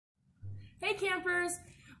Hey campers!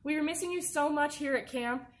 We are missing you so much here at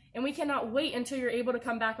camp, and we cannot wait until you're able to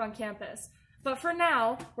come back on campus. But for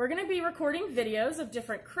now, we're going to be recording videos of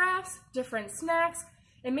different crafts, different snacks,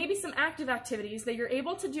 and maybe some active activities that you're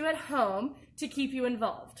able to do at home to keep you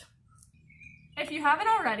involved. If you haven't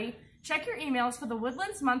already, check your emails for the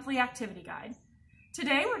Woodlands Monthly Activity Guide.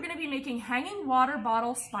 Today, we're going to be making hanging water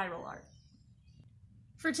bottle spiral art.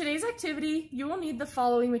 For today's activity, you will need the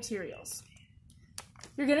following materials.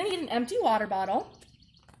 You're going to need an empty water bottle.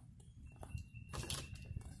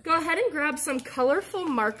 Go ahead and grab some colorful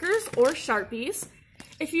markers or Sharpies.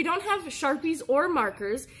 If you don't have Sharpies or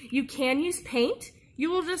markers, you can use paint.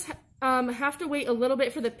 You will just have to wait a little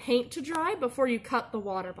bit for the paint to dry before you cut the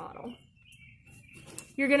water bottle.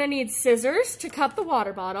 You're going to need scissors to cut the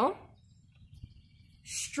water bottle,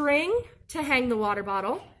 string to hang the water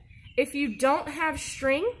bottle. If you don't have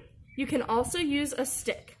string, you can also use a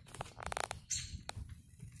stick.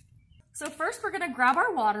 So first we're going to grab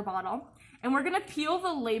our water bottle and we're going to peel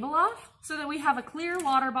the label off so that we have a clear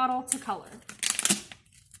water bottle to color.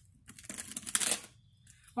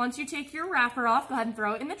 Once you take your wrapper off, go ahead and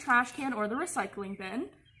throw it in the trash can or the recycling bin.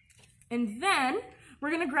 And then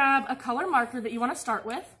we're going to grab a color marker that you want to start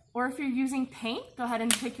with, or if you're using paint, go ahead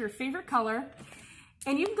and pick your favorite color.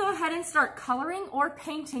 And you can go ahead and start coloring or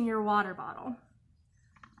painting your water bottle.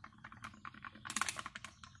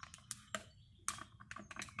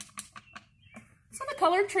 So the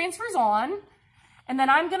color transfers on, and then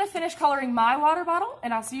I'm going to finish coloring my water bottle,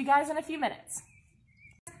 and I'll see you guys in a few minutes.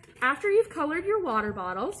 After you've colored your water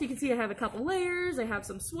bottle, so you can see I have a couple layers, I have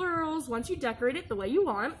some swirls. Once you decorate it the way you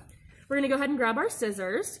want, we're going to go ahead and grab our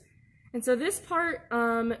scissors. And so this part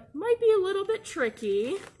might be a little bit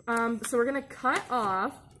tricky. So we're going to cut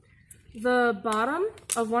off the bottom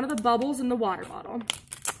of one of the bubbles in the water bottle.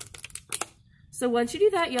 So once you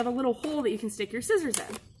do that, you have a little hole that you can stick your scissors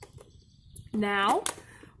in. Now,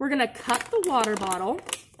 we're going to cut the water bottle,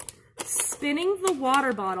 spinning the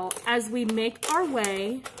water bottle as we make our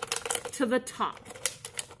way to the top.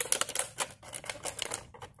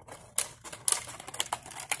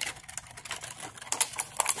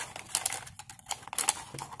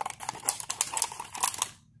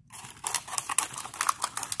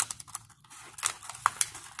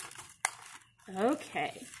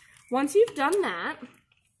 Okay, once you've done that,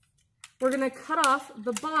 we're going to cut off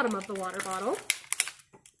the bottom of the water bottle.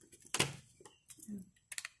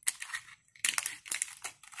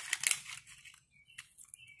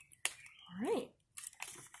 All right,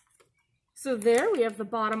 so there we have the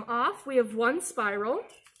bottom off. We have one spiral.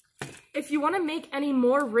 If you want to make any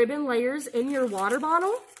more ribbon layers in your water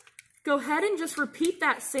bottle, go ahead and just repeat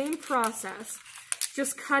that same process,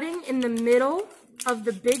 just cutting in the middle of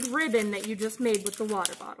the big ribbon that you just made with the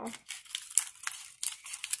water bottle.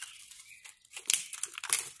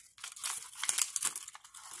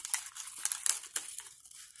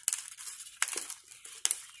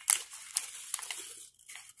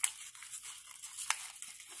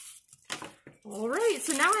 All right,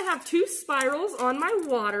 so now I have two spirals on my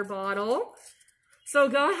water bottle. So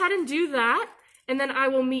go ahead and do that, and then I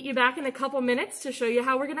will meet you back in a couple minutes to show you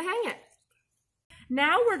how we're going to hang it.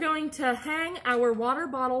 Now we're going to hang our water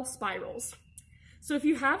bottle spirals. So if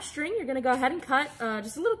you have string, you're going to go ahead and cut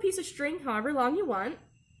just a little piece of string, however long you want.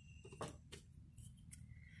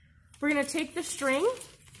 We're going to take the string,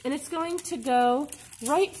 and it's going to go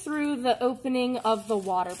right through the opening of the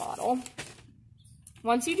water bottle.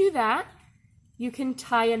 Once you do that, you can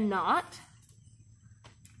tie a knot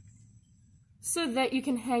so that you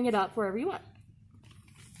can hang it up wherever you want.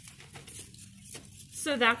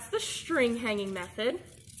 So that's the string hanging method.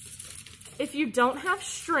 If you don't have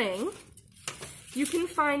string, you can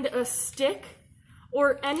find a stick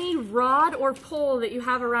or any rod or pole that you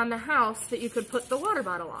have around the house that you could put the water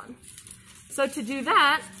bottle on. So to do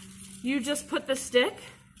that, you just put the stick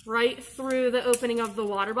right through the opening of the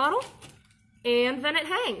water bottle, and then it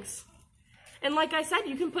hangs. And like I said,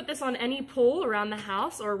 you can put this on any pole around the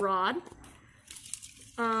house or rod,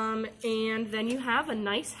 and then you have a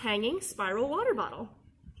nice hanging spiral water bottle.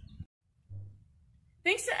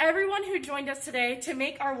 Thanks to everyone who joined us today to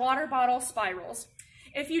make our water bottle spirals.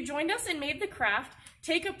 If you joined us and made the craft,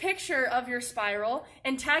 take a picture of your spiral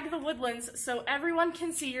and tag the Woodlands so everyone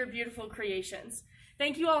can see your beautiful creations.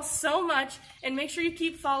 Thank you all so much, and make sure you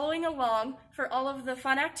keep following along for all of the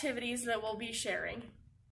fun activities that we'll be sharing.